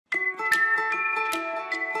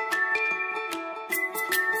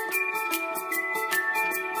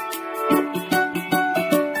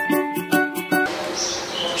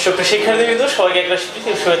সুপ্রিয় শিক্ষার্থীবৃন্দ সবাইকে একটা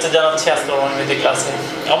শুভেচ্ছা জানাচ্ছি আজকের অনলাইন ক্লাসে।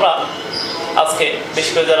 আমরা আজকে বেশ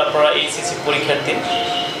করে যারা আপনারা এইচএসসি পরীক্ষার্থী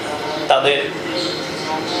তাদের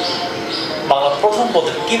বাংলা প্রথম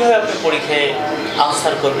পত্র কীভাবে আপনি পরীক্ষায়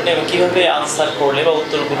আনসার করবেন এবং কীভাবে আনসার করলে বা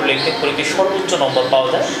উত্তরগুলো লিখতে পরীক্ষায় সর্বোচ্চ নম্বর পাওয়া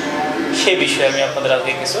যায় সেই বিষয়ে আমি আপনাদের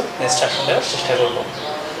আজকে কিছু ইনস্ট্রাকশন দেওয়ার চেষ্টা করব।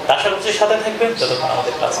 আশা করছি সাথে থাকবেন যতক্ষণ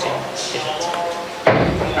আমাদের ক্লাসটি শেষ হচ্ছে।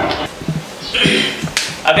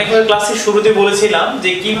 আমি একবার ক্লাসের শুরুতে বলেছিলাম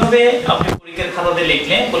যে কিভাবে আপনি পরীক্ষার খাতাতে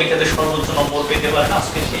লিখলে পরীক্ষাতে সর্বোচ্চ নম্বর পেতে পারেন।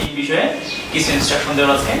 আজকে সেই বিষয়ে কিছু ইনস্ট্রাকশন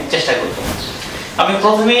দেওয়ার আজকে চেষ্টা করব। আমি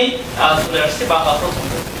প্রথমেই চলে আসছি বাংলা প্রথম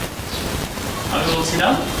পত্র। আমি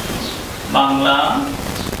বলছিলাম বাংলা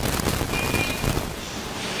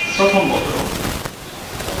প্রথম পত্র।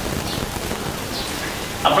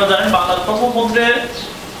 আপনারা জানেন বাংলা প্রথম পত্রের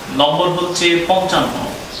নম্বর হচ্ছে 55।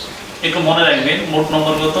 একটু মনে রাখবেন মোট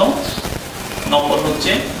নম্বর কত? নম্বর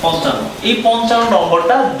হচ্ছে 55। এই 55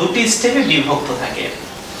 নম্বরটা দুটি স্টেপে বিভক্ত থাকে।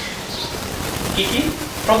 কি কি?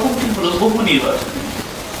 প্রথমটি হলো বহু নির্বাচনী,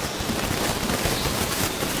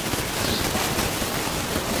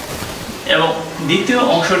 এবং দ্বিতীয়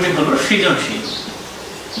অংশটি হলো সৃজনশীল।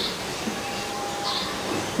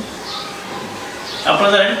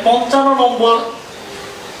 আপনারা জানেন 55 নম্বর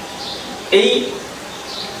এই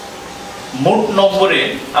মোট নম্বরে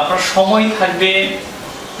আপনার সময় থাকবে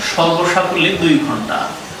সর্বসাকুল্যে 2 ঘন্টা।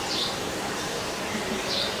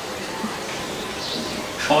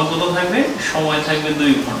 সময় কত থাকবে? সময় থাকবে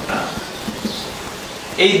 2 ঘন্টা।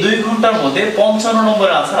 এই 2 ঘন্টার মধ্যে 55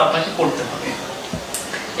 নম্বরের আনসার আপনাকে করতে হবে।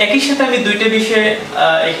 একই সাথে আমি দুইটা বিষয়ে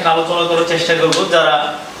এখানে আলোচনা করার চেষ্টা করব। যারা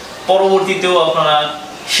পরবর্তীতেও আপনারা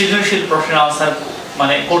সৃজনশীল প্রশ্নের আনসার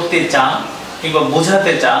করতে চান কিংবা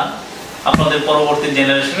বোঝাতে চান আপনাদের পরবর্তী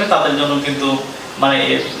জেনারেশনে, তাদের জন্য কিন্তু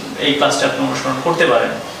এই ক্লাসটা আপনি অনুসরণ করতে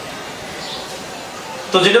পারেন।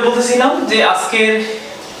 তো যেটা বলতেছিলাম যে আজকের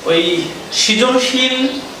ওই সৃজনশীল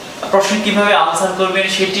প্রশ্ন কিভাবে আনসার করবেন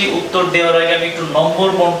সেটি উত্তর দেওয়ার আগে আমি একটু নম্বর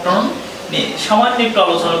বন্টন নিয়ে সামান্য একটু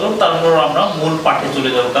আলোচনা করব, তারপর আমরা মূল পাঠে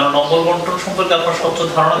চলে যাব। কারণ নম্বর বন্টন সম্পর্কে আপনার স্বচ্ছ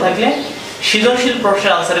ধারণা থাকলে সৃজনশীল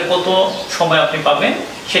প্রশ্নের আনসারে কত সময় আপনি পাবেন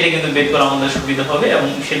সেটা কিন্তু বের করা আমাদের সুবিধা হবে, এবং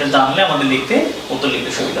সেটা জানলে আমাদের উত্তর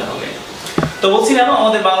লিখতে সুবিধা হবে। তো বলছিলাম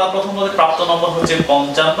আমাদের বাংলা প্রথম পদের প্রাপ্ত নম্বর হচ্ছে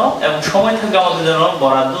 55 এবং সময় থাকবে আমাদের জন্য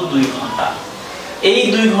বরাদ্দ 2 ঘন্টা। এই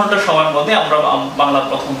 2 ঘন্টা সময়ের মধ্যে আমরা বাংলা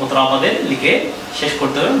প্রথম পত্র আমাদের লিখে শেষ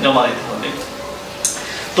করতে হবে, জমা দিতে হবে।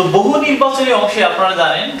 তো বহু নির্বাচনী অংশে আপনারা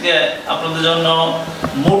জানেন যে আপনাদের জন্য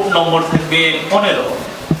মোট নম্বর থাকবে 15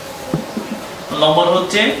 নম্বর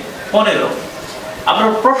হচ্ছে 15। আপনার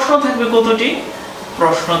প্রশ্ন থাকবে কতটি?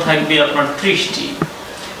 প্রশ্ন থাকবে আপনার 30টি।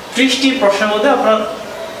 30টি প্রশ্নের মধ্যে আপনার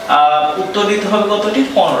উত্তর দিতে হবে কতটি?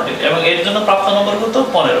 15টি, এবং এর জন্য প্রাপ্ত নম্বর কত?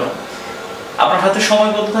 15। আপনার হাতে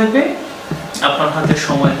সময় কত থাকবে? আপনার হাতে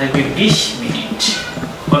সময় থাকবে 20 মিনিট।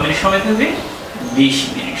 কত মিনিট সময় থাকবে? 20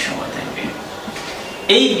 মিনিট সময় থাকবে।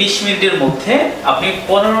 এই 20 মিনিটের মধ্যে আপনি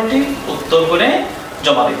 15টি উত্তর করে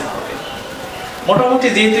জমা দিতে হবে। মোটামুটি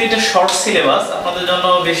যেহেতু এটা শর্ট সিলেবাস, আপনাদের জন্য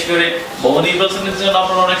বেশি করে বহু নির্বাচনের জন্য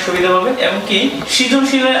আপনারা অনেক সুবিধা পাবেন, এমনকি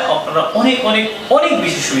সৃজনশীলে আপনারা অনেক অনেক অনেক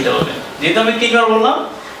বেশি সুবিধা পাবেন। যেহেতু আমি তিনবার বললাম,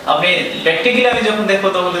 আপনি প্র্যাকটিক্যালি আমি যখন দেখবো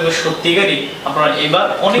তখন দেখবো সত্যিকারই আপনারা এবার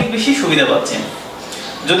অনেক বেশি সুবিধা পাচ্ছেন।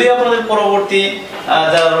 যদি আপনাদের পরবর্তী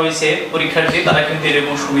যারা রয়েছে পরীক্ষার্থী তারা কিন্তু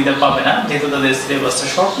এরকম সুবিধা পাবে না, যেহেতু তাদের সিলেবাসটা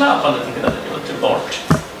শর্ট না, আপনাদের থেকে তাদের হচ্ছে বড়।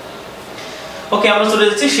 ওকে, আমরা চলে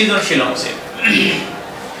যাচ্ছি সৃজনশীল অংশে।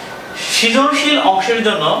 সৃজনশীল অংশের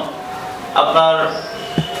জন্য আপনার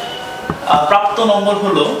প্রাপ্ত নম্বর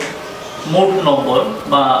হলো মোট নম্বর,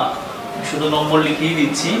 বা শুধু নম্বর লিখিয়ে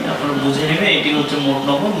দিচ্ছি আপনারা বুঝে নেবেন, এটি হচ্ছে মোট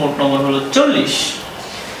নম্বর। মোট নম্বর হলো 40।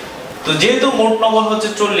 তো যেহেতু মোট নম্বর হচ্ছে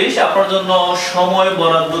 40, আপনার জন্য সময়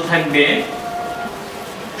বরাদ্দ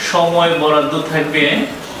থাকবে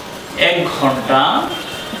 1 ঘন্টা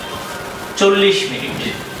 40 মিনিট।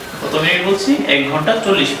 কত মিনিট বলছি? 1 ঘন্টা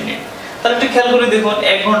 40 মিনিট। তাহলে একটু খেয়াল করে দেখুন,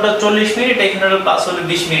 1 ঘন্টা 40 মিনিট, এখানে প্লাস হলো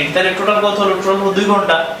 20 মিনিট, তাহলে টোটাল কত হলো? টোটাল হলো 2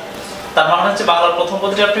 ঘন্টা। তার মানে হচ্ছে বাংলা প্রথম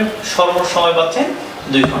পত্রে আপনি সর্বোচ্চ সময় পাচ্ছেন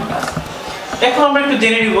 2 ঘন্টা। এখন আমরা একটু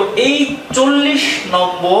জেনে নিব এই 40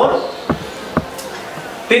 নম্বর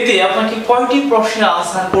পেতে আপনাকে কয়টি প্রশ্নের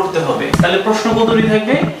আনসার করতে হবে। তাহলে প্রশ্ন কতটি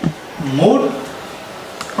থাকবে? মোট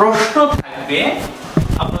প্রশ্ন থাকবে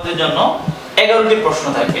আপনাদের জন্য 11টি প্রশ্ন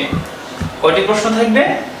থাকবে। কয়টি প্রশ্ন থাকবে?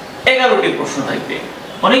 11টি প্রশ্ন থাকবে।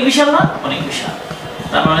 অনেক বিশাল না? অনেক বিশাল।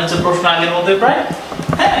 তার মানে হচ্ছে প্রশ্ন আগের মতোই প্রায়।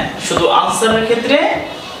 হ্যাঁ, শুধু আনসারের ক্ষেত্রে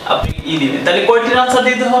আপনি দিবেন। তাহলে কয়টির আনসার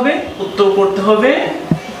দিতে হবে? উত্তর করতে হবে।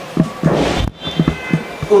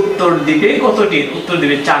 উত্তর দিবে কতটি? উত্তর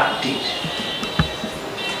দিবে 4টি।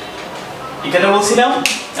 এখানে বলছিলাম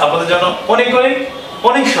আপনাদের জন্য অনেক অনেক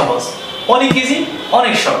অনেক সহজ, অনেক ইজি,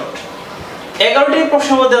 অনেক শর্ট। 11টি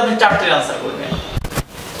প্রশ্নের মধ্যে আপনি 4টির আনসার করবেন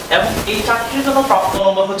এবং এই 4টির জন্য প্রাপ্ত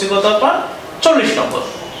নম্বর হচ্ছে কত আপনার 40 নম্বর।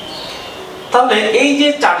 তাহলে এই যে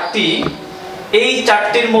 4টি, এই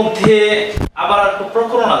 4টির মধ্যে আবার একটু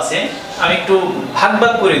প্রকরণ আছে, আমি একটু ভাগ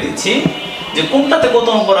ভাগ করে দিচ্ছি যে কোনটাতে কত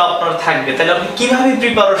নম্বর আপনার থাকবে। তাহলে আপনি কিভাবে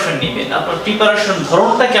প্রিপারেশন নেবেন, আপনার প্রিপারেশন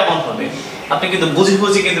ধরনটা কেমন হবে, আপনি কিন্তু বুঝে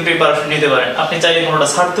বুঝে কিন্তু প্রিপারেশন নিতে পারেন। আপনি চাইলে কোনোটা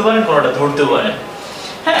ছাড়তে পারেন, কোনোটা ধরতে পারেন।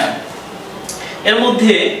 হ্যাঁ, এর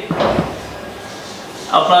মধ্যে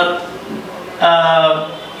আপনার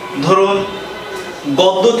ধরুন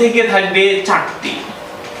গদ্য থেকে থাকবে 4টি,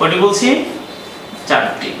 কয়টি বলছি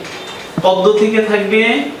 4টি, পদ্য থেকে থাকবে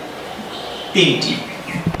 3টি,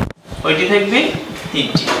 কয়টি থাকবে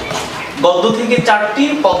 3টি, গদ্য থেকে 4টি,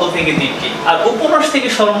 পদ্য থেকে 3টি, আর উপন্যাস থেকে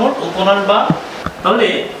সর্বমোট উপন্যাস বা তাহলে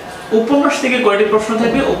উপন্যাস থেকে কয়টি প্রশ্ন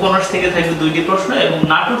থাকবে, উপন্যাস থেকে থাকবে 2টি প্রশ্ন, এবং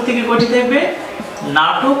নাটক থেকে কয়টি থাকবে,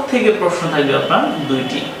 নাটক থেকে প্রশ্ন থাকবে আপনার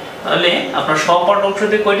 2টি। তাহলে আপনার সহপাঠ অংশ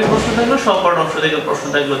থেকে কয়টি প্রশ্ন থাকবে, সহপাঠ অংশ থেকে প্রশ্ন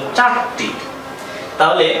থাকবে 4টি।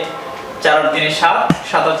 তাহলে 4 আর 3 7,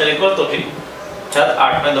 7 আর 4 কতটি, 4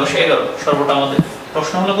 8 9 10 11, সর্বমোট আমাদের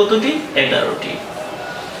প্রশ্ন হলো কতটি, 11টি।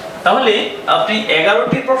 তাহলে আপনি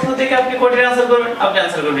 11টি প্রশ্ন থেকে আপনি কয়টি আনসার করবেন, আপনি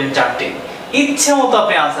আনসার করবেন 4টি। ইচ্ছা মতো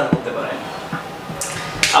আপনি আনসার করতে পারেন,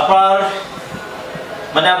 আপনার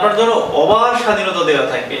মানে আপনার জন্য অবাধ স্বাধীনতা দেওয়া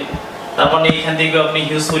থাকবে। তার মানে এখান থেকে আপনি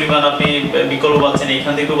হিউজ পরিমাণ আপনি বিকল্প পাচ্ছেন,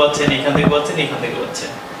 এখান থেকেও পাচ্ছেন, এখান থেকেও পাচ্ছেন, এখান থেকেও পাচ্ছেন।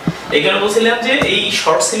 এই কারণে বলছিলাম যে এই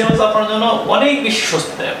শর্ট সিলেবাস আপনার জন্য অনেক বেশি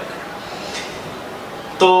স্বস্তিদায়ক।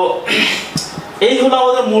 তো এই হলো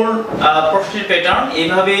আমাদের মূল প্রশ্নের প্যাটার্ন।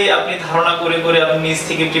 এইভাবে আপনি ধারণা করে করে আপনি নিজ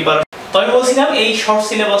থেকে প্রিপারেশন। তো আমি বলছিলাম এই শর্ট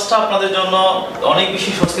সিলেবাসটা আপনাদের জন্য অনেক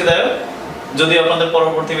বেশি স্বস্তিদায়ক। যদি আপনাদের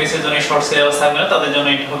পরবর্তী ব্যাচের জন্য শর্ট সিলেবাস থাকবে না, তাদের জন্য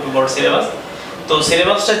এটি হবে বড় সিলেবাস। তো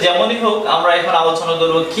সিলেবাসটা যেমনই হোক, আমরা এখন আলোচনা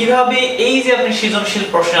করব কিভাবে এই যে আপনি সৃজনশীল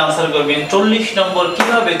প্রশ্নের আনসার করবেন 40 নম্বর,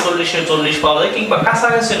 কিভাবে 40-এর 40 পাওয়া যায় কিংবা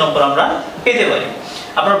কাছাকাছি নম্বর আমরা পেতে পারি।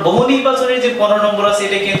 আপনার বহু নির্বাচনের যে 15 নম্বর আছে,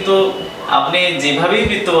 এটা কিন্তু আপনি যেভাবেই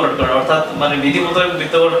বৃত্তবরণ করেন, অর্থাৎ মানে বিধিমত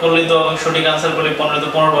বৃত্তবরণ করলে তো এবং সঠিক আনসার করলে 15 তো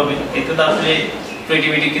 15 পাবেন। এতে তো আসলে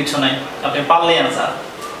ক্রিয়েটিভিটি কিছু নাই, আপনি পারলেই আনসার।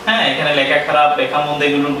 হ্যাঁ, এখানে লেখা খারাপ, লেখা মন্দ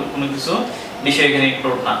এগুলো কোনো কিছু বিষয় এখানে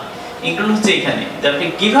ইনক্লুড না। ইনক্লুড হচ্ছে এখানে যে আপনি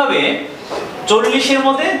কিভাবে 40-এর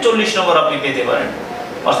মধ্যে 40 নম্বর আপনি পেতে পারেন,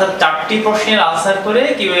 অর্থাৎ 4টি প্রশ্নের আনসার করে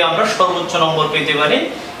কিভাবে আমরা সর্বোচ্চ নম্বর পেতে পারি,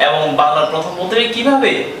 এবং বাংলার প্রথম পত্রে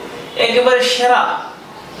কিভাবে একেবারে সেরা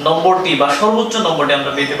নম্বরটি বা সর্বোচ্চ নম্বরটি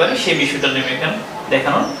আমরা পেতে পারি, সেই বিষয়টা নিয়ে এখানে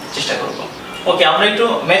দেখানোর চেষ্টা করব। ওকে, আমরা একটু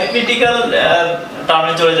ম্যাথমেটিক্যাল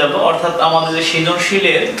টার্মে চলে যাব। অর্থাৎ আমাদের যে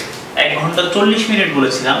সৃজনশীলের 1 ঘন্টা 40 মিনিট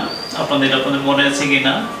বলেছিলাম, আপনাদের মনে আছে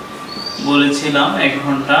কিনা, বলেছিলাম 1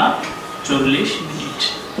 ঘন্টা 40 মিনিট।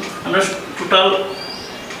 আমরা টোটাল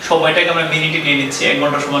সময়টাকে আমরা মিনিটে নিয়ে নিচ্ছি। 1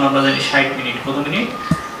 ঘন্টা সমান আমরা জানি 60 মিনিট। কত মিনিট?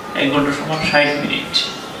 1 ঘন্টা সমান 60 মিনিট,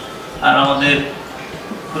 আর আমাদের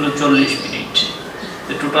হলো 40 মিনিট।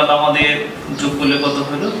 তো টোটাল আমাদের যোগ করলে কত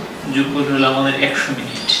হলো? যোগ করলে হলো আমাদের 100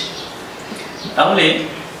 মিনিট। তাহলে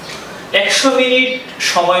 100 মিনিট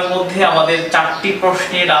সময়ের মধ্যে আমাদের 4টি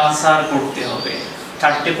প্রশ্নের আনসার করতে হবে।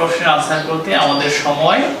 4টি প্রশ্নের আনসার করতে আমাদের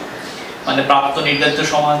সময় মানে প্রাপ্ত নির্ধারিত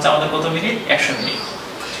সময় হচ্ছে আমাদের কত মিনিট? 100 মিনিট।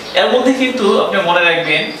 এর মধ্যে কিন্তু আপনি মনে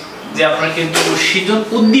রাখবেন যে আপনার কিন্তু সৃজন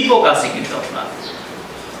উদ্দীপক আছে, কিন্তু আপনার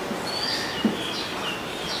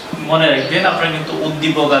মনে রাখবেন আপনার কিন্তু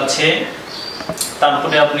উদ্দীপক আছে।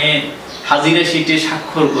 তারপরে আপনি হাজিরা শীটে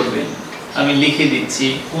স্বাক্ষর করবেন। আমি লিখে দিচ্ছি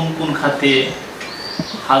কোন কোন খাতে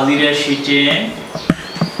হাজিরা শীটে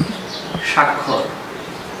স্বাক্ষর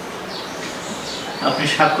আপনি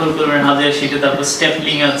স্বাক্ষর করবেন হাজিরা শীটে। তারপর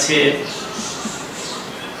স্টেপলিং আছে,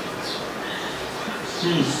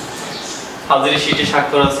 হাজিরা শীটে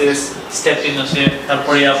স্বাক্ষর আছে, স্টেপলিং আছে।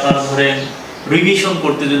 তারপরে আপনারা ধরেন রিভিশন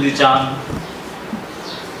করতে যদি চান,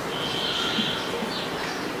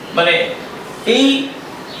 মানে এই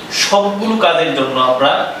সবগুলো কাজের জন্য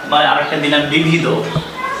আমরা মানে আরেকটা দিলাম বিবিধ,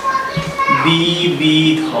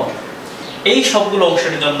 এই সবগুলো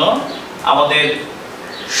অংশের জন্য আমাদের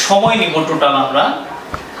সময় নিব টোটাল আমরা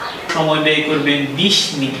সময় ব্যয় করবেন 20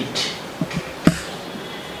 মিনিট।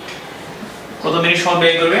 কত মিনিট সময়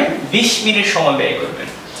ব্যয় করবেন? 20 মিনিট সময় ব্যয় করবেন।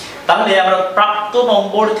 তাহলে আমরা প্রাপ্ত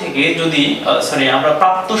নম্বর থেকে যদি আমরা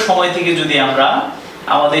প্রাপ্ত সময় থেকে যদি আমরা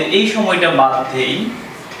আমাদের এই সময়টা বাদ দেই,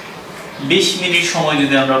 20 মিনিট সময়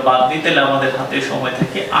যদি আমরা বাদ দিই, তাহলে আমাদের হাতে সময়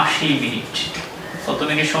থাকে 80 মিনিট। কত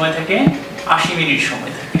মিনিট সময় থাকে? 80 মিনিট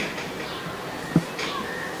সময় থাকে।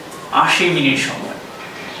 80 মিনিট সময়।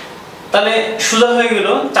 তাহলে সোজা হয়ে গেল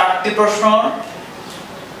 4টি প্রশ্ন।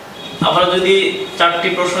 আমরা যদি 4টি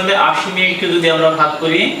প্রশ্ন দিয়ে 80 মিনিটকে যদি আমরা ভাগ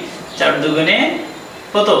করি, 4 দুগুণে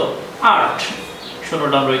কত? 8।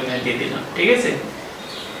 16টা আমরা এখানে দিয়ে দিলাম, ঠিক আছে?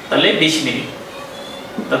 তাহলে 20 মিনিট।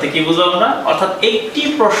 তাতে কি বুঝবো আমরা, অর্থাৎ একটি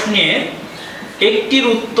প্রশ্নের একটির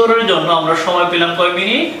উত্তরের জন্য আমরা সময় পেলাম কয়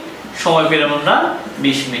মিনিট, সময় পেলাম আমরা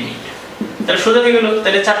 20 মিনিট। তাহলে সোজা হয়ে গেল।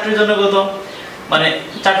 তাহলে 4টির জন্য কত, মানে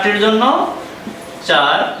 4টির জন্য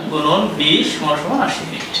 4 গুণন 20 সমান 80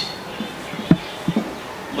 মিনিট।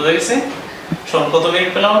 বুঝা গেছে? সমান কত মিনিট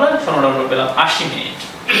পেলাম আমরা, সমান আমরা পেলাম 80 মিনিট।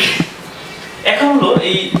 এখন হলো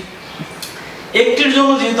এই একটির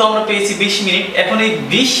জন্য যেহেতু আমরা পেয়েছি 20 মিনিট, এখন এই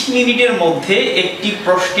 20 মিনিটের মধ্যে একটি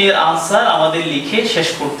প্রশ্নের আনসার আমাদের লিখে শেষ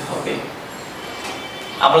করতে হবে।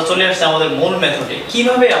 আমরা চলে আসছি আমাদের মূল মেথডে,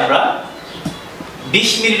 কিভাবে আমরা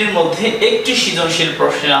 20 মিনিটের মধ্যে একটি সৃজনশীল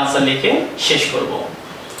প্রশ্নের আনসার লিখে শেষ করব।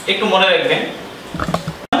 একটু মনে রাখবেন,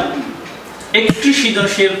 একটি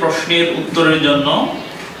সৃজনশীল প্রশ্নের উত্তরের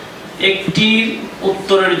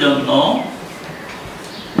জন্য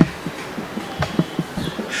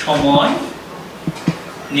সময়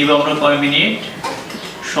নিব আমরা কয় মিনিট,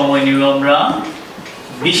 সময় নিব আমরা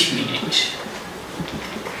 20 মিনিট।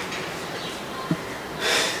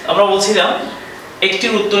 আমরা বলছিলাম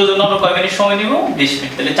একটির উত্তরের জন্য আমরা কয় মিনিট সময় নিব, 20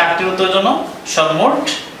 মিনিট। তাহলে 4টির উত্তরের জন্য সর্বমোট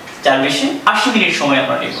 4 বেশি 80 মিনিট সময়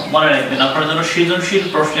আমরা নিব। মনে রাখবেন, আপনার জন্য সৃজনশীল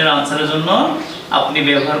প্রশ্নের আনসারের জন্য আপনি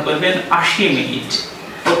ব্যবহার করবেন 80 মিনিট।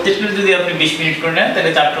 প্রত্যেকটি যদি আপনি 20 মিনিট করে নেন,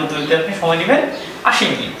 তাহলে 4টির উত্তর দিতে আপনি সময় নেবেন 80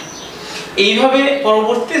 মিনিট। এইভাবে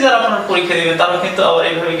পরবর্তী যারা আপনারা পরীক্ষা দিবেন তারা কিন্তু আবার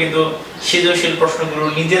এইভাবে কিন্তু সৃজনশীল প্রশ্নগুলো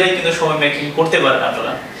নিজেরাই কিন্তু সময় মেকিং করতে পারেন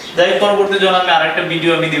আপনারা। যাই পরবর্তী জন্য আমি আরেকটা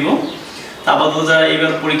ভিডিও আমি দিব। আপাতত যারা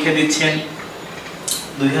এবার পরীক্ষা দিচ্ছেন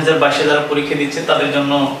 2022 যারা পরীক্ষা দিচ্ছেন তাদের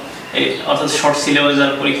জন্য, অর্থাৎ শর্ট সিলেবাস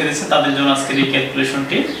যারা পরীক্ষা দিচ্ছেন তাদের জন্য আজকের এই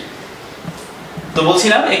ক্যালকুলেশনটি। তো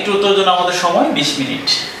বলছিলাম একটি উত্তরের জন্য আমাদের সময় 20 মিনিট।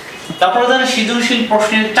 তারপরে যারা সৃজনশীল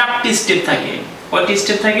প্রশ্নের 4টি স্টেপ থাকে, কয়টি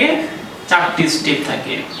স্টেপ থাকে, 4টি স্টেপ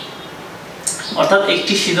থাকে। অর্থাৎ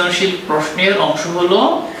একটি সৃজনশীল প্রশ্নের অংশ হলো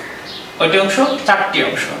কয়টি অংশ, 4টি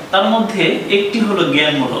অংশ। তার মধ্যে একটি হলো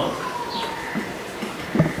জ্ঞানমূলক,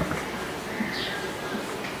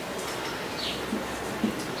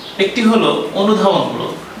 একটি হলো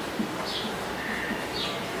অনুধাবনমূলক,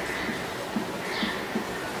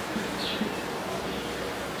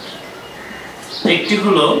 একটি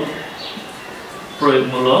হলো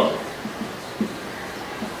প্রয়োগমূলক,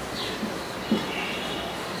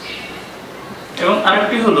 এবং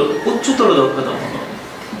আরেকটি হলো উচ্চতর দক্ষতামূলক।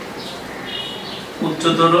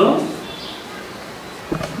 উচ্চতর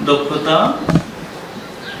দক্ষতা।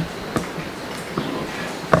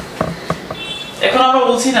 এখন আমরা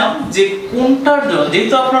বলছিলাম যে কোনটার জন্য,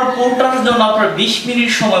 যেহেতু আপনার কোনটার জন্য আপনার 20 মিনিট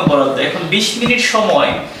সময় বরাদ্দ, এখন 20 মিনিট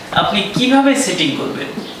সময় আপনি কিভাবে সেটিং করবেন।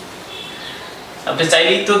 আপনি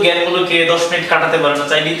চাইলেই তো জ্ঞানমূলকে 10 মিনিট কাটাতে পারেন না,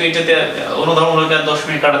 চাইলেই তো এটাতে অনুধাবনমূলকে 10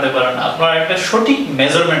 মিনিট কাটাতে পারেন না। আপনার একটা সঠিক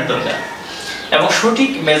মেজারমেন্ট দরকার, এবং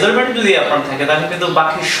সঠিক মেজারমেন্ট যদি আপনার থাকে তাহলে কিন্তু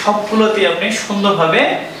বাকি সবগুলোতে আপনি সুন্দরভাবে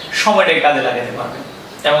সময়টাকে কাজে লাগাতে পারবেন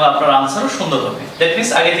এবং আপনার আনসারও সুন্দর হবে। দ্যাট মিন্স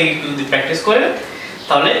আগে থেকে যদি প্র্যাকটিস করেন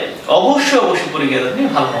তাহলে অবশ্যই পরীক্ষাতে আপনি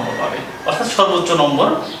ভালো নম্বর পাবেন, অর্থাৎ সর্বোচ্চ নম্বর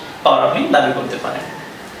পাওয়ার আপনি দাবি করতে পারেন।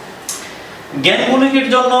 জ্ঞানমূলকের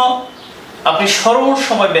জন্য আপনি সর্বোচ্চ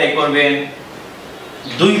সময় ব্যয় করবেন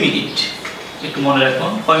 2 মিনিট। একটু মনে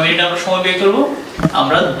রাখুন, কয় মিনিট আমরা সময় ব্যয় করব,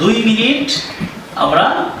 আমরা 2 মিনিট, আমরা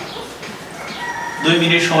 2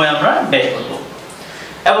 মিনিট সময় আমরা ব্যয় করব।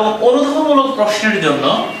 এবং অনুধাবনমূলক প্রশ্নের জন্য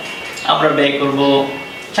আমরা ব্যয় করব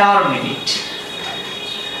 4 মিনিট,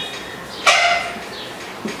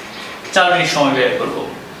 4 মিনিট সময় ব্যয় করব।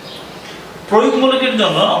 প্রয়োগমূলকের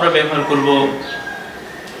জন্য আমরা ব্যবহার করব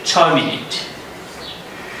 6 মিনিট।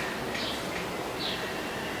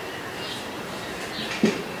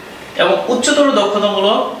 এবং উচ্চতর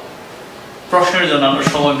দক্ষতামূলক প্রশ্নের জন্য আমরা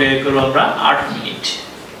সময় ব্যয় করব আমরা 8 মিনিট।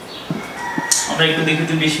 আমরা একটু দেখি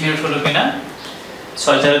তো 20 মিনিট হলো কিনা।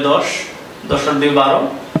 6 4 10, 10 আর 2 12,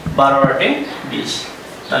 12 আর 8 20।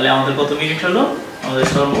 তাহলে আমাদের কত মিনিট হলো, আমাদের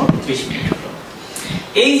সর্বমোট 20 মিনিট হলো।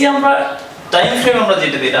 এই যে আমরা টাইম ফ্রেম আমরা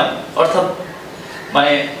যেটা দিলাম, অর্থাৎ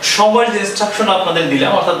মানে সময়ের যে ইনস্ট্রাকশন আপনাদের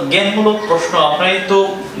দিলাম, অর্থাৎ জ্ঞানমূলক প্রশ্ন আপনারা তো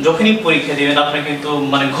যখনই পরীক্ষা দিবেন আপনার কিন্তু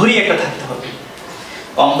মানে ঘড়ি একটা থাকতে হবে,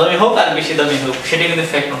 কম দামি হোক আর বেশি দামি হোক সেটা কিন্তু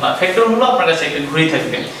ফ্যাক্টর না। ফ্যাক্টর হলো আপনার কাছে একটা ঘড়ি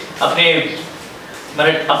থাকবে। আপনি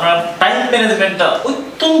মানে আপনার টাইম ম্যানেজমেন্টটা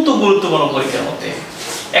অত্যন্ত গুরুত্বপূর্ণ পরীক্ষার মধ্যে।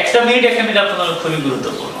 একটা মিনিট আপনার জন্য খুবই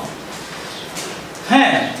গুরুত্বপূর্ণ।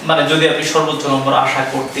 হ্যাঁ, মানে যদি আপনি সর্বোচ্চ নম্বর আশা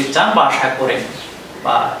করতে চান বা আশা করেন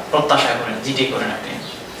বা প্রত্যাশা করেন, যেটাই করেন আপনি,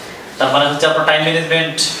 তার মানে হচ্ছে আপনার টাইম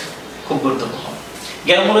ম্যানেজমেন্ট খুব গুরুত্বপূর্ণ।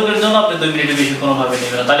 জ্ঞানমূলকের জন্য আপনি 2 মিনিটের বেশি কোনোভাবে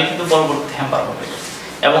নেবেন না, তাহলে কিন্তু পরবর্তী হ্যাম্পার হবে।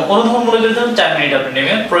 এবং অনুধাবনমূলকের জন্য 4 মিনিট আপনি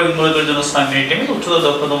নেবেন, প্রয়োগমূলকের জন্য 6 মিনিট নেবেন, উচ্চতর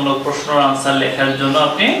দক্ষতামূলক প্রশ্নের আনসার লেখার জন্য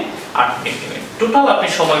আপনি 8 মিনিট নেবেন। টোটাল আপনি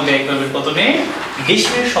সময় ব্যয় করবেন কত মিনিট, 20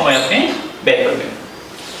 মিনিট সময় আপনি ব্যয় করবেন।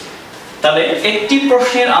 তাহলে একটি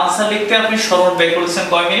প্রশ্নের আনসার লিখতে আপনি সর্বোচ্চ ব্যয় করতেছেন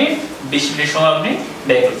কয় মিনিট? 20 মিনিট সময় আপনি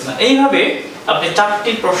ব্যয় করতেছেন। এইভাবে আপনি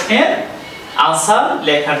 4টি প্রশ্নের আনসার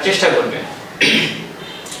লেখার চেষ্টা করবেন।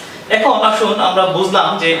 এখন আসুন আমরা বুঝলাম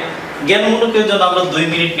যে জ্ঞানমূলকের জন্য আমরা 2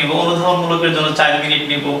 মিনিট নেব, অনুধাবনমূলকের জন্য 4 মিনিট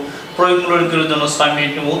নেব, প্রয়োগমূলকের জন্য 6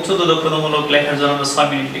 মিনিট নেব, উচ্চতর দক্ষতামূলক লেখার জন্য আমরা 6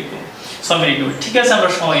 মিনিট লিখব, 6 মিনিট নেব। ঠিক আছে, আমরা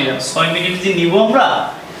সময় নিলাম 6 মিনিট যে নিব আমরা।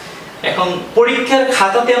 এখন পরীক্ষার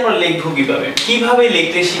খাতাতে আমরা লিখব কিভাবে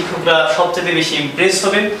লিখলে শিক্ষকরা সবচেয়ে বেশি ইমপ্রেস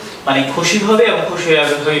হবে, মানে খুশি হবে এবং খুশি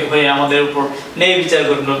হয়ে আমাদের উপর ন্যায় বিচার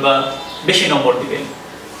করবে বা বেশি নম্বর দিবে।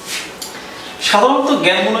 সাধারণত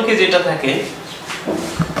জ্ঞানমূলকে যেটা থাকে,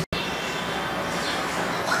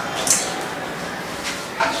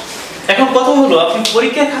 এখন কথা হলো আপনি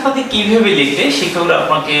পরীক্ষার খাতাতে কিভাবে লিখলে শিক্ষকরা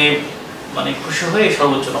আপনাকে মানে খুশি হয়ে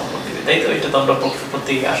সর্বোচ্চ নম্বর দিবে, তাই তো? এটা তো আমরা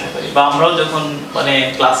প্রত্যেকেই আশা করি, বা আমরাও যখন মানে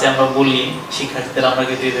ক্লাসে আমরা বলি শিক্ষার্থীদের, আমরা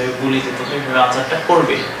কিন্তু এইভাবে বলি যে তোমরা এইভাবে আনসারটা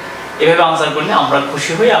করবে, এভাবে আনসার করলে আমরা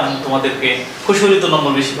খুশি হয়ে আমি তোমাদেরকে খুশি হলে তো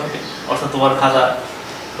নম্বর বেশি পাবে, অর্থাৎ তোমার খাতা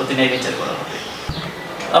প্রতি ন্যায় বিচার করা হবে।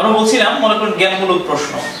 আমরা বলছিলাম মনে করুন জ্ঞানমূলক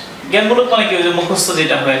প্রশ্ন। জ্ঞানমূলক মানে কি? ওই যে মুখস্থ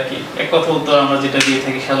যেটা হয় আর কি, এক কথা উত্তর আমরা যেটা দিয়ে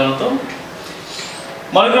থাকি সাধারণত।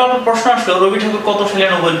 মনে করুন আপনার প্রশ্ন আসলো রবি ঠাকুর কত সালে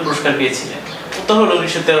নোবেল পুরস্কার পেয়েছিলেন? উত্তর হলো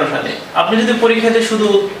 1913 সালে। আপনি যদি পরীক্ষাতে শুধু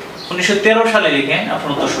 1913 সালে লিখেন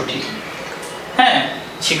আপনার উত্তর সঠিক। হ্যাঁ,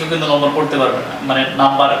 শিক্ষক কিন্তু নম্বর পড়তে পারবে না, মানে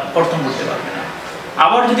নাম্বার প্রথম করতে পারবে না।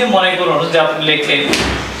 আবার যদি মনে করুন যে আপনি লিখলেন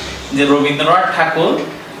যে রবীন্দ্রনাথ ঠাকুর,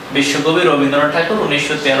 বিশ্বকবি রবীন্দ্রনাথ ঠাকুর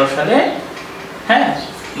 1913 সালে হ্যাঁ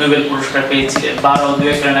নোবেল পুরস্কার পেয়েছিলেন, বা আরো দু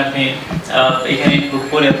এক লাইন আপনি এখানে ইনক্লুড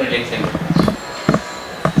করে আপনি লিখলেন,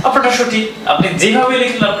 আপনারটা সঠিক। আপনি যেভাবে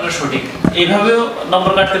লিখলেন আপনার সঠিক। এইভাবেও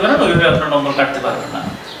নম্বর কাটতে পারেন, ওইভাবে আপনার নম্বর কাটতে পারবেন না।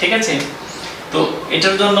 ঠিক আছে? তো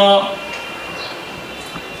এটার জন্য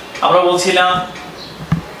আমরা বলছিলাম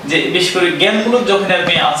যে বিশেষ করে জ্ঞানমূলক যখন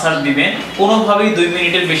আপনি আনসার দিবেন কোনোভাবেই 2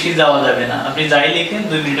 মিনিটের বেশি যাওয়া যাবে না। আপনি যাই লিখেন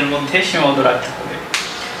 2 মিনিটের মধ্যে সীমাবদ্ধ রাখতে হবে।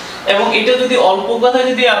 এবং এটা যদি অল্প কথা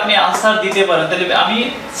যদি আপনি আনসার দিতে পারেন তাহলে আমি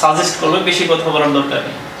সাজেস্ট করব বেশি কথা বলার দরকার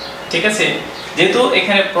নেই। ঠিক আছে? যেহেতু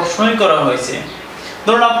এখানে প্রশ্নই করা হয়েছে,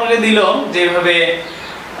 ধরুন আপনাকে দিল যেভাবে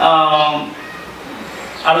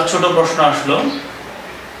আরো ছোট প্রশ্ন আসলো,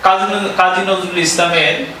 কাজী নজরুল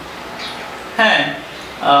ইসলামের হ্যাঁ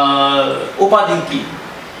উপাধি কি?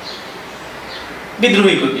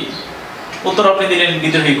 বিদ্রোহী কবি। উত্তর আপনি দিলেন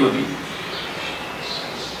বিদ্রোহী কবি,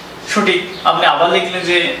 সঠিক। আপনি আবার লিখলেন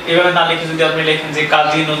যে এভাবে না লিখে যদি আপনি লেখেন যে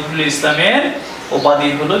কাজী নজরুল ইসলামের উপাধি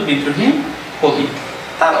হলো বিদ্রোহী কবি,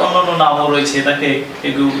 তার অন্যান্য নামও রয়েছে, তাকে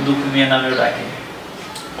দুঃখ মিয়া নামেও ডাকে,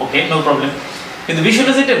 ওকে, নো প্রবলেম। কিন্তু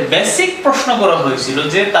বিষয়টা যেটা বেসিক প্রশ্ন করা হয়েছিল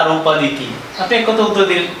যে তার উপাধি কি, আপনি এক কথা উত্তর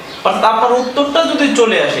দিলেন, অর্থাৎ আপনার উত্তরটা যদি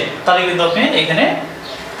চলে আসে তাহলে কিন্তু আপনি এখানে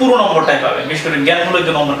পুরো নম্বরটাই পাবেন, বিশেষ করে জ্ঞানমূলক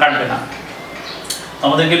নম্বর কাটবে না।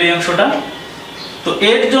 আমাদের গেল এই অংশটা। তো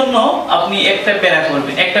এর জন্য আপনি একটা প্যারা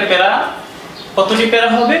করবেন। একটা প্যারা কতটি প্যারা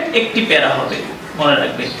হবে? একটি প্যারা হবে, মনে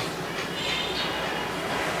রাখবেন।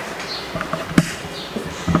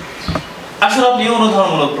 আসলে আপনি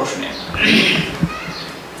অনুধাবনমূলক প্রশ্নে,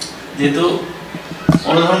 যেহেতু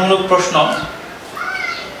অনুধাবনমূলক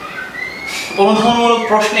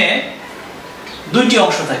প্রশ্নে দুইটি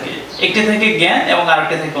অংশ থাকে, একটি থাকে জ্ঞান এবং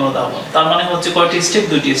আরেকটি থাকে অনুধাবন। তার মানে হচ্ছে কয়টি স্টেপ?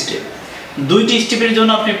 দুইটি স্টেপ। দুইটি স্টেপের জন্য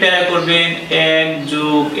আপনি প্যারা করবেন 1 +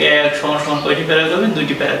 1 = কয়টি প্যারা করবেন?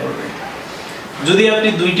 দুইটি প্যারা করবেন। যদি আপনি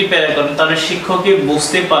দুইটি প্যারা করেন তাহলে শিক্ষকই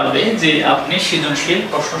বুঝতে পারবে যে আপনি সৃজনশীল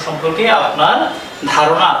প্রশ্ন সম্পর্কে আপনার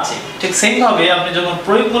ধারণা আছে। ঠিক সেম ভাবে আপনি যখন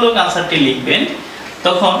প্রয়োগমূলক আনসারটি লিখবেন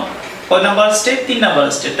তখন কয় নাম্বার স্টেপ? 3 number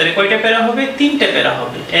step. তাহলে কয়টা প্যারা হবে? 3টে প্যারা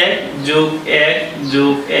হবে। 1 + 1 +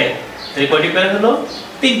 1, তাহলে কয়টি প্যারা হলো?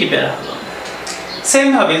 3টি প্যারা হলো। সেম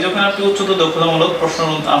ভাবে যখন আপনি উচ্চতর দক্ষতামূলক প্রশ্ন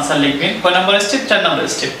আনসার লিখবেন, কয় নাম্বার স্টেপ? 4 number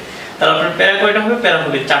step. তাহলে আপনার প্যারা কয়টা হবে? প্যারা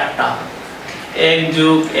হবে 4টা। 1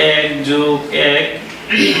 + 1 + 1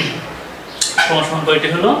 সমান কয়টি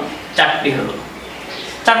হলো? 4টি হলো।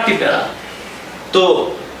 4টি প্যারা। তো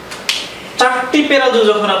 4টি প্যারা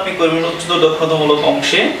যখন আপনি করবেন উচ্চতর দক্ষতামূলক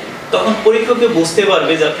অংশে, তখন পরীক্ষককে বুঝতে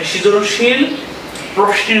পারবে যে আপনি সৃজনশীল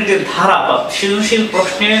প্রশ্নের যে ধারা বা সৃজনশীল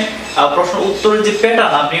প্রশ্ন উত্তরের যে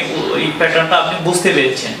প্যাটার্ন, আপনি এই প্যাটার্নটা আপনি বুঝতে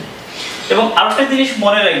পেরেছেন। এবং আরেকটা জিনিস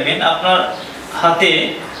মনে রাখবেন, আপনার হাতে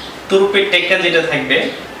তুরুপের টেক্কা যেটা থাকবে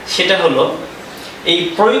সেটা হলো এই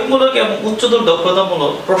প্রয়োগমূলক এবং উচ্চতর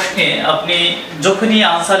দক্ষতামূলক প্রশ্নে আপনি যখনই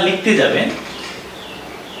আনসার লিখতে যাবেন,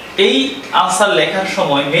 এই আনসার লেখার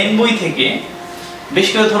সময় মেন বই থেকে বেশ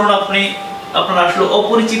করে ধরুন আপনার আসলো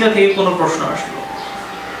অপরিচিত থেকে কোনো প্রশ্ন আসলো,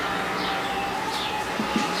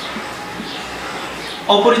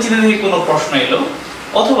 অপরিচিত থেকে কোনো প্রশ্ন এলো,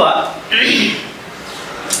 অথবা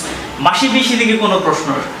মাসি পিসি থেকে কোনো প্রশ্ন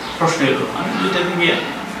এলো, আমি দুইটা থেকে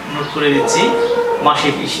নোট করে দিচ্ছি। মাসি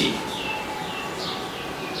পিসি,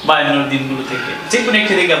 52 দিনগুলো থেকে, যে কোনো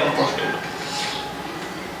একটি থেকে আপনার প্রশ্নগুলো।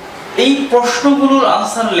 এই প্রশ্নগুলোর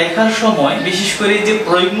আনসার লেখার সময় বিশেষ করে যে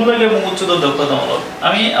প্রয়োগমূলক এবং উচ্চতর দক্ষতামূলক,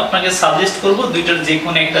 আমি আপনাকে সাজেস্ট করব দুইটার যে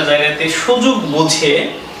কোনো একটা জায়গাতে সুযোগ বুঝে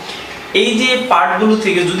এই যে পার্টগুলো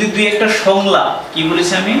থেকে যদি দুই একটা সংলাপ, কি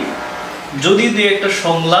বলেছি আমি, যদি দুই একটা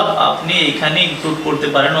সংলাপ আপনি এখানে ইনক্লুড করতে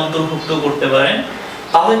পারেন, অন্তর্ভুক্ত করতে পারেন,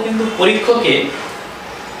 তাহলে কিন্তু পরীক্ষকে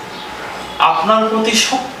আপনার প্রতি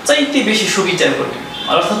সবচাইতে বেশি সুবিচার করবেন।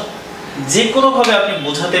 অর্থাৎ যে কোনো ভাবে আপনি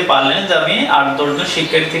বোঝাতে পারলেন যে আমি 8-10 জন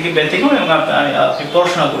শিক্ষার্থী থেকে ব্যতিক্রম এবং আপনি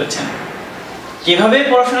পড়াশোনা করেছেন। কিভাবে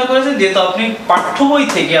পড়াশোনা করেছেন? যেহেতু আপনি পাঠ্য বই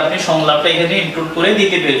থেকে আপনি সংলাপটা এখানে ইনক্লুড করে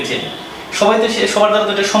দিতে পেরেছেন। সবার দ্বারা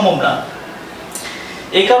তো এটা সম্ভব না।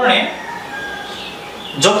 এই কারণে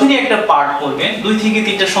যখনই একটা পাঠ পড়বেন 2 থেকে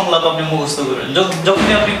 3টা সংলাপ আপনি মুখস্থ করবেন।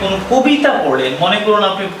 যখনই আপনি কোনো কবিতা পড়লেন, মনে করুন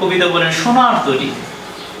আপনি কবিতা পড়লেন সোনার তরী,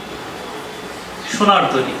 সোনার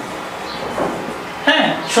তরী, হ্যাঁ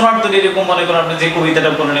সোনার তরী, এরকম মনে করেন আপনি যে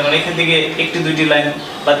কবিতাটা পড়লেন এখান থেকে 1-2 লাইন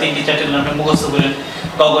বা 3-4 লাইন আপনি মুখস্থ করলেন।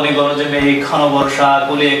 গগনে গরজে মেঘ, ঘন বর্ষা,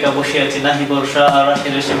 কোলে একা বসে আছে নাহি বর্ষা, রাশি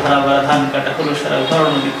রাশি ভরা ভরা ধান কাটা হলো সারা, ঘর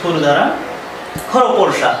নদী খুর ধারা খর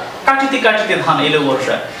বর্ষা, কাটিতে কাটিতে ধান এলো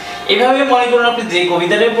বর্ষা। এভাবে মনে করুন আপনি যে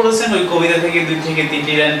কবিতাটাই পড়েছেন ওই কবিতা থেকে 2 থেকে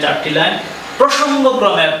 3টি লাইন, 4টি লাইন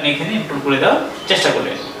প্রসঙ্গক্রমে আপনি এখানে ইনক্লুড করে দেওয়ার চেষ্টা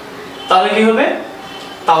করবেন। তাহলে কি হবে?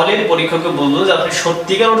 তাহলে পরীক্ষককে বলবো যে আপনি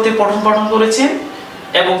সত্যিকার অর্থে পঠন পাঠন করেছেন,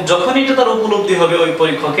 এবং যখন এটা তার উপলব্ধি হবে ওই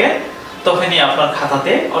পরীক্ষকে, তখনই আপনার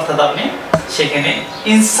খাতাতে, অর্থাৎ আপনি সেখানে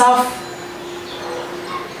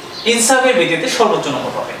ইনসাফের ভিত্তিতে সর্বোচ্চ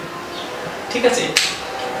নম্বর পাবেন। ঠিক আছে?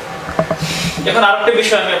 এখন আরেকটা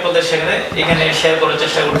বিষয় আমি আপনাদের সাথে এখানে শেয়ার করার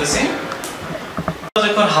চেষ্টা করতেছি।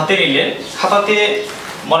 যখন হাতে নিলে খাতাতে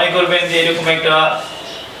মনে করবেন যে এরকম একটা,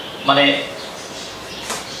 মানে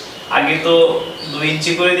আগে তো 2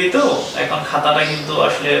 ইঞ্চি করে দিত, এখন খাতাটা কিন্তু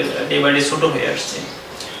আসলে ডে বাই ডে ছোট হয়ে আসছে।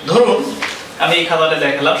 ধরুন আমি এই খাতাটা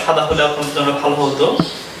দেখালাম, সাদা হলে আপনার জন্য ভালো হতো।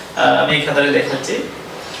 আমি এই খাতাটা দেখাচ্ছি।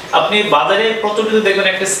 আপনি বাজারে প্রচলিত দেখবেন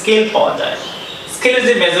একটা স্কেল পাওয়া যায়, স্কেলের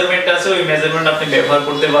যে মেজারমেন্ট আছে ওই মেজারমেন্ট আপনি ব্যবহার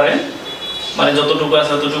করতে পারেন, মানে যতটুকু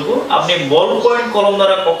আছে ততটুকু। আপনি বল পয়েন্ট কলম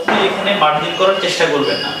দ্বারা কখনোই এখানে মার্জিন করার চেষ্টা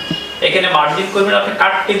করবেন না। এখানে মার্জিন করবেন আপনি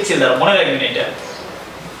কাট পেন্সিল দ্বারা, মনে রাখবেন এটা।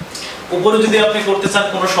 উপরে যদি আপনি করতে চান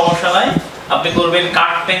কোনো সমস্যা নাই, আপনি করবেন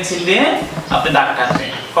কাট পেন্সিল দিয়ে আপনি দাগ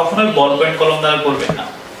টানবেন, কখনোই বল পয়েন্ট কলম দ্বারা করবেন না।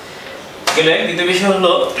 গেলে দ্বিতীয় বিষয়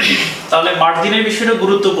হলো, তাহলে মার্জিনের বিষয়টা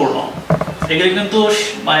গুরুত্বপূর্ণ। এগুলো কিন্তু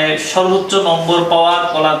মানে সর্বোচ্চ নম্বর পাওয়ার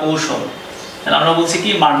কলা কৌশল। আমরা বলছি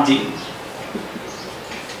কি মার্জিন।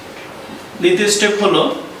 দ্বিতীয় স্টেপ হলো,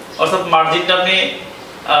 অর্থাৎ মার্জিনটা আপনি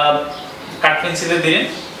কাট পেন্সিলে দিলেন।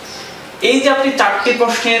 এই যে আপনি 4টি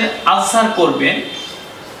প্রশ্নের আনসার করবেন,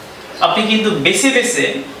 আপনি কিন্তু বেছে বেছে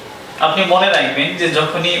আপনি মনে রাখবেন যে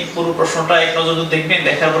যখনই পুরো প্রশ্নটা এক নজর দেখবেন,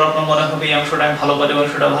 দেখার পর আপনার মনে হবে এই অংশটা আমি ভালো পারি,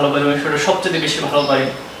 অংশটা ভালো পারি, অংশটা সবচেয়ে বেশি ভালো পারি।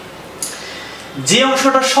 যে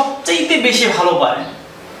অংশটা সবচেয়ে বেশি ভালো পারেন,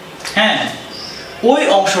 হ্যাঁ ওই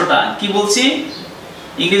অংশটা কি বলছি,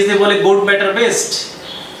 ইংরেজিতে বলে good better best,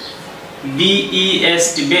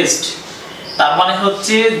 BEST best. তার মানে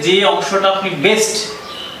হচ্ছে যে অংশটা আপনি বেস্ট,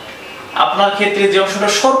 আপনার ক্ষেত্রে যে অংশটা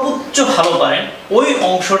সর্বোচ্চ ভালো পারেন ওই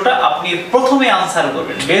অংশটা আপনি প্রথমে আনসার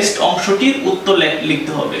করবেন। বেস্ট অংশটির উত্তর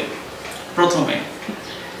লিখতে হবে, প্রথমে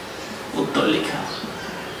উত্তর লেখা।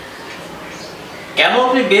 কেন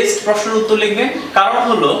আপনি বেস্ট প্রশ্নের উত্তর লিখবেন? কারণ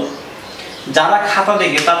হলো যারা খাতা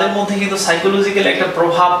দেখে তাদের মধ্যে কিন্তু সাইকোলজিক্যাল একটা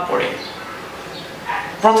প্রভাব পড়ে।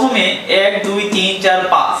 প্রথমে 1 2 3 4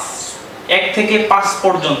 5, 1 থেকে 5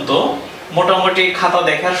 পর্যন্ত মোটামুটি খাতা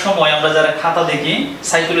দেখার সময় আমরা যারা খাতা দেখি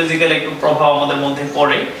সাইকোলজিক্যাল একটু প্রভাব আমাদের মধ্যে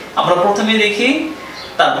পড়ে। আমরা প্রথমে দেখি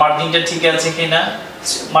তার মার্জিনটা ঠিক আছে কিনা,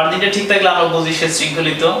 মার্জিনটা ঠিক থাকলে আমরা বুঝি সে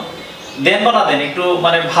শৃঙ্খলিত। দেন বা না দেন একটু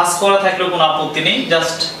মানে ভাঁজ করা থাকলেও কোনো আপত্তি নেই,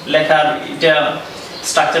 জাস্ট লেখার এটা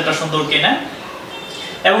স্ট্রাকচারটা সুন্দর কিনা,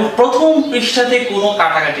 এবং প্রথম পৃষ্ঠাতে কোনো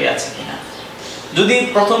কাটাকাটি আছে কিনা। যদি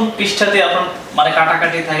প্রথম পৃষ্ঠাতে আপনার মানে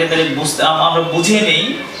কাটাকাটি থাকে তাহলে আমরা বুঝে নেই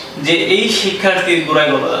যে এই শিক্ষার্থীর গোড়ায়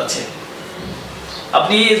গলা আছে।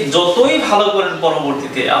 আপনি যতই ভালো করেন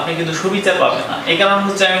পরবর্তীতে আপনি কিন্তু সুবিচার পাবেন না। এই কারণে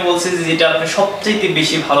হচ্ছে আমি বলছি যে যেটা আপনি সবচেয়ে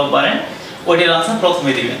বেশি ভালো পারেন ওইটার আনসার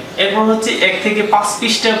প্রথমে দিবেন। এরপর হচ্ছে 1 থেকে 5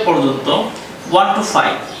 পৃষ্ঠা পর্যন্ত, 1 to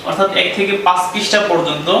 5 অর্থাৎ 1 থেকে 5 পৃষ্ঠা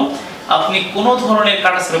পর্যন্ত আপনি কোনো ধরনের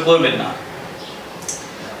কাটাছাড়া করবেন না।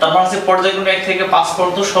 তারপর হচ্ছে পর্যায়ক্রমে 1 থেকে 5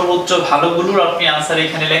 পর্যন্ত সর্বোচ্চ ভালোগুলোর আপনি আনসার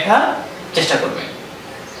এখানে লেখার চেষ্টা করবেন।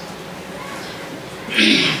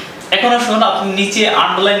 এখন আসুন আপনি নিচে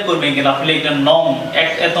আন্ডারলাইন করবেন কিনা, আপনি লিখবেন নং,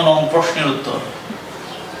 এত নং প্রশ্নের উত্তর।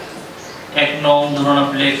 1 নং ধরুন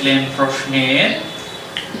আপনি লিখলেন প্রশ্নের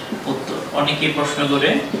উত্তর। অনেকেই প্রশ্ন করে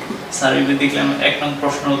স্যার এই দেখলাম 1 নং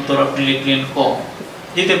প্রশ্নের উত্তর আপনি লিখলেন ক,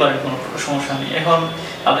 দিতে পারেন কোনো সমস্যা নেই। এখন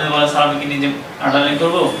আপনি বলেন স্যার আমি কি নিজে আন্ডারলাইন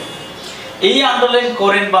করব, এই আন্ডারলাইন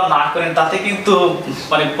করেন বা না করেন তাতে কিন্তু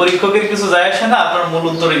মানে পরীক্ষকের কিছু যায় আসে না, আপনার মূল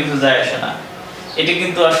উত্তরে কিছু যায় আসে না। এটা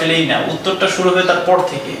কিন্তু আসলেই না, উত্তরটা শুরু হয় তারপর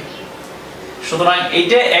থেকে। সুতরাং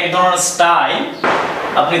এইটা এক ধরনের স্টাইল,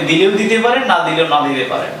 আপনি দিলেও দিতে পারেন, না দিলেও না দিতে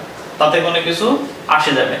পারেন, তাতে কোনো কিছু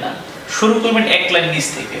আসে যাবে না। শুরু করবেন এক লাইন নিচ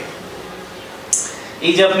থেকে।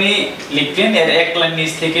 এই যে আপনি লিখলেন এর এক লাইন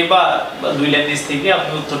নিচ থেকে বা 2 লাইন নিচ থেকে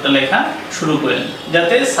আপনি উত্তরটা লেখা শুরু করেন,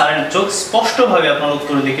 যাতে স্যারের চোখ স্পষ্টভাবে আপনার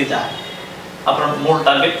উত্তরের দিকে যায়। আপনার মূল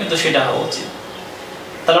টার্গেট কিন্তু সেটা হওয়া উচিত।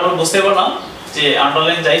 তাহলে আমরা বুঝতে পারলাম যে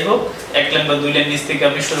আন্ডারলাইন যাই হোক, এক লাইন বা 2 লাইন নিচ থেকে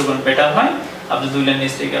আপনি শুরু করেন বেটার হয়, আপনি 2 লাইন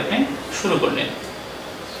নিচ থেকে আপনি শুরু করলেন।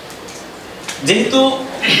 যেহেতু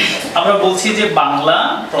আমরা বলছি যে বাংলা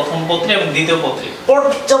প্রথম পত্রে এবং দ্বিতীয় পত্রে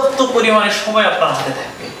পর্যাপ্ত পরিমাণে সময় আপনার হাতে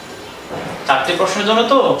থাকবে, 4টি প্রশ্নের জন্য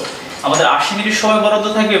তো আমাদের 80 মিনিট সময় বরাদ্দ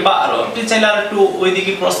থাকবে, বা আরো আপনি চাইলে আর একটু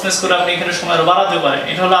ওইদিকে ক্রস ম্যাচ করে আপনি এখানে সময় আরো বাড়াতে পারেন,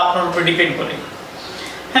 এটা হলো আপনার উপর ডিপেন্ড করে।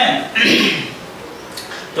 হ্যাঁ,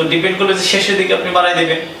 তো ডিপেন্ড করলে যে শেষের দিকে আপনি বাড়াই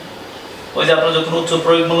দেবেন, ওই যে আপনার যখন উচ্চ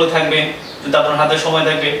প্রয়োগমূলক থাকবে, যদি আপনার হাতে সময়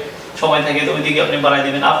থাকে তো ওইদিকে আপনি বাড়াই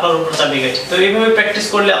দেবেন, আপনার উপর চাপে গেছে। তো এইভাবে প্র্যাকটিস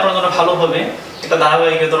করলে আপনার জন্য ভালো হবে, একটা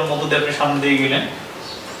ধারাবাহিকতার মধ্য দিয়ে আপনি সামনে দিয়ে গেলেন।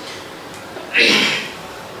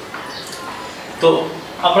 তো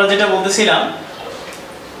আমরা যেটা বলতেছিলাম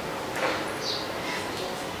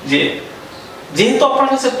যে যেহেতু আপনার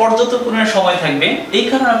কাছে পর্যাপ্ত পরিমাণে সময় থাকবে, এই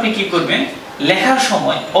কারণে আপনি কি করবেন, লেখার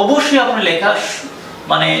সময় অবশ্যই আপনার লেখা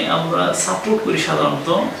মানে আমরা সাপোর্ট করি সাধারণত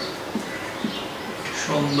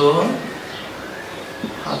সুন্দর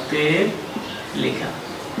হাতে লেখা,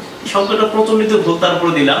 শব্দটা প্রচলিত ভুল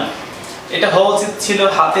তারপরে দিলাম, এটা হওয়া উচিত ছিল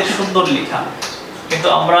হাতের সুন্দর লেখা, কিন্তু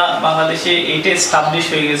আমরা বাংলাদেশে এইটা এস্টাবলিশ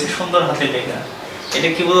হয়ে গেছে সুন্দর হাতে লেখা। এটা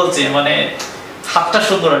কি বোঝাচ্ছে, মানে হাতটা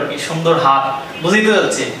সুন্দর আর কি, সুন্দর হাত বুঝতে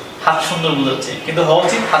যাচ্ছে, হাত সুন্দর বোঝাচ্ছে, কিন্তু হওয়া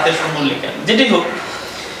উচিত হাতের সুন্দর লেখা। যেটাই হোক,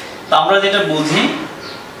 আমরা যেটা বুঝি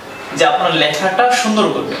যে আপনার লেখাটা সুন্দর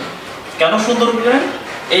করবেন। কেন সুন্দর করবেন?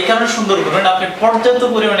 এই কারণে সুন্দর করবেন আপনি পর্যাপ্ত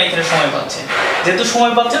পরিমাণে এখানে সময় পাচ্ছেন, যেহেতু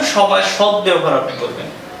সময় পাচ্ছেন সময় সৎ ব্যবহার আপনি করবেন।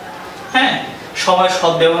 হ্যাঁ, সময়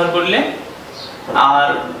সৎ ব্যবহার করলে, আর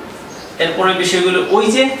এরপরে বিষয়গুলো ওই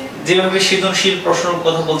যে যেভাবে সৃজনশীল প্রশ্নের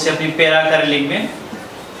কথা বলছি, আপনি প্যারা আকারে লিখবেন,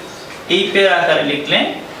 এই প্যারা আকারে লিখলে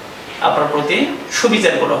আপনার প্রতি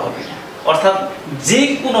সুবিচার করা হবে, অর্থাৎ যে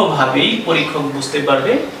কোনো ভাবেই পরীক্ষক বুঝতে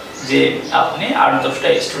পারবে যে আপনি 8-10টা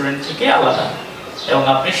স্টুডেন্ট থেকে আলাদা এবং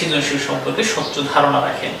আপনি সৃজনশীল সম্পর্কে স্বচ্ছ ধারণা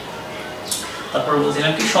রাখেন। তারপর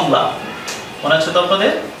বলছিলাম কি, সংলাপ মনে আছে তো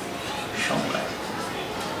আপনাদের? সংলাপ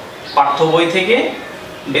পাঠ্য বই থেকে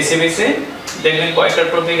বেছে বেছে দেখবেন কয়েকটা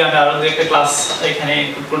টপিক, আমি আরো একটা ক্লাস এখানে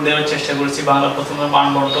করে দেওয়ার চেষ্টা করেছি। বাংলা প্রথমের মান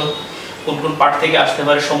বন্টন কোন কোন পাঠ থেকে আসতে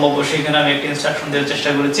পারে সম্ভব, সেখানে আমি একটা ইনস্ট্রাকশন দেওয়ার চেষ্টা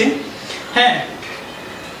করেছি। হ্যাঁ,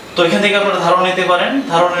 তো এখান থেকে আপনারা ধারণা নিতে পারেন,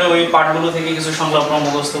 ধারণের ওই পাঠগুলো থেকে কিছু সংলাপ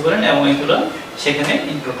মুখস্থ করেন এবং এগুলো সেখানে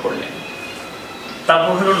ইনক্লুড করলেন।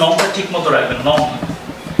 তারপর হলো নংটা ঠিক মতো রাখবেন। নং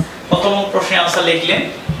কত নং প্রশ্নে আনসার লিখলেন,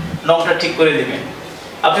 নংটা ঠিক করে দিবেন।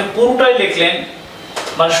 আপনি পুরোটাই লিখলেন,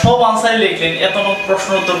 মানে সব আনসারই লিখলেন, এত নং প্রশ্ন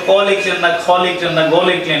উত্তর ক লিখলেন না, খ লিখলেন না, গ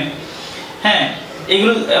লিখলেন। হ্যাঁ,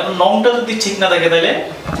 এগুলো নংটা যদি ঠিক না থাকে তাহলে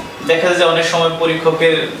দেখা যায় যে অনেক সময়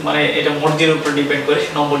পরীক্ষকের মানে এটা মর্জির উপর ডিপেন্ড করে,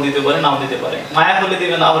 নম্বর দিতে পারে নাও দিতে পারে, মায়া হলে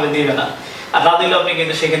দিবে না হলে দিবে না, আর না দিলে আপনি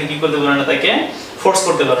কিন্তু সেখানে কি করতে পারেন না, তাকে ফোর্স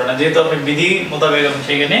করতে পারেন না, যেহেতু আপনি বিধি মোতাবেক আপনি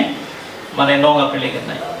সেখানে মানে নং আপনি লিখেন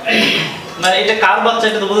নাই। মানে এটা কার বাচ্চা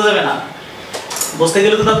এটা তো বোঝা যাবে না, বুঝতে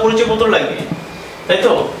গেলে তো তার পরিচয় পত্র লাগবে, তাই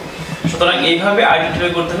তো? সুতরাং এইভাবে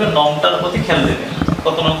আইডেন্টিফাই করতে হবে, নংটার প্রতি খেয়াল দেবেন,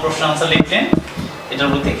 কত নং প্রশ্ন আনসার লিখলেন এটার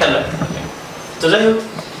প্রতি খেয়াল রাখতে হবে। তো যাই হোক,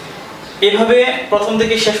 এইভাবে প্রথম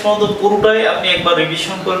থেকে শেষ পর্যন্ত পুরোটাই আপনি একবার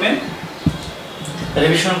রিভিশন করবেন।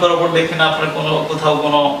 রিভিশন করার পর দেখেন আপনার কোথাও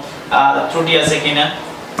কোনো ত্রুটি আছে কিনা।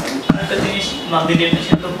 একটা জিনিস না দিলে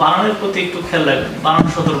সেটা বানানের প্রতি একটু খেয়াল রাখবেন, বানান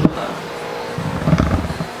সতর্কতা।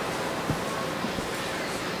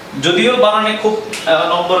 যদিও বানানে খুব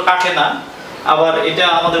নম্বর কাটে না, আবার এটা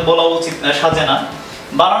আমাদের বলা উচিত না, সাজে না,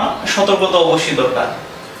 বানান সতর্কতা অবশ্যই দরকার।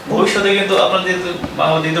 ভবিষ্যতে কিন্তু আপনার যেহেতু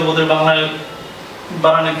দ্বিতীয় পদের বাংলার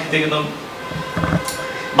বানানের ক্ষেত্রে কিন্তু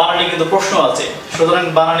বানানে কিন্তু প্রশ্ন আছে, সুতরাং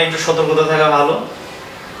বানানে একটু সতর্কতা থাকা ভালো,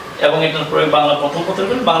 এবং এটার প্রয়োগ বাংলা প্রথম পত্রে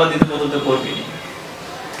করবেন, বাংলা দ্বিতীয় পত্রে করবেন।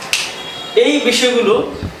 এই বিষয়গুলো,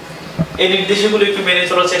 এই নির্দেশগুলো একটু মেনে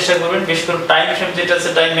চলার চেষ্টা করবেন। বিশেষ করে টাইম যেটা আছে,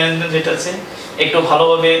 টাইম ম্যানেজমেন্ট যেটা আছে, একটু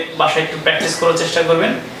ভালোভাবে বাসায় একটু প্র্যাকটিস করার চেষ্টা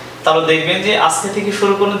করবেন। তাহলে দেখবেন যে আজকে থেকে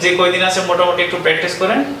শুরু করুন, যে কয়দিন আছে মোটামুটি একটু প্র্যাকটিস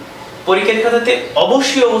করেন, পরীক্ষার খাতাতে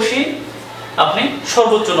অবশ্যই আপনি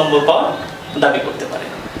সর্বোচ্চ নম্বর পাওয়ার দাবি করতে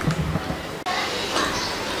পারেন।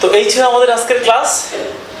 তো এই ছিল আমাদের আজকের ক্লাস।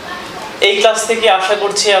 এই ক্লাস থেকে আশা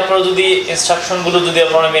করছি আপনারা যদি ইনস্ট্রাকশনগুলো যদি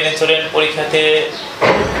আপনারা মেনে চলেন, পরীক্ষাতে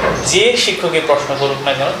যে শিক্ষকই প্রশ্ন করুক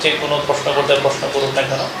না কেন, যে কোনো প্রশ্ন করুক না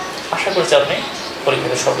কেন, আশা করছি আপনি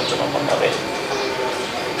পরীক্ষাতে সর্বোচ্চ নম্বর পাবেন।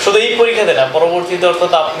 শুধু এই পরীক্ষাতে না, পরবর্তীতে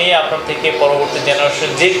অর্থাৎ আপনি আপনার থেকে পরবর্তী জেনারেশন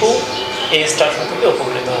যে কেউ এই ইনস্ট্রাকশন থেকে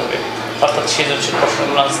উপকৃত হবে। অর্থাৎ সৃজনশীল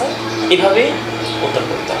প্রশ্নগুলো আনসার এভাবেই উত্তর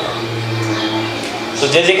করতে হবে। তো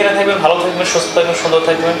যে যেখানে থাকবেন ভালো থাকবেন, সুস্থ থাকবেন, সুন্দর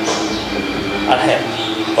থাকবেন, আর হ্যাঁ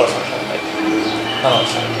পড়াশোনার সাথে থাকবেন। ধন্যবাদ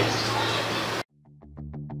সবাইকে।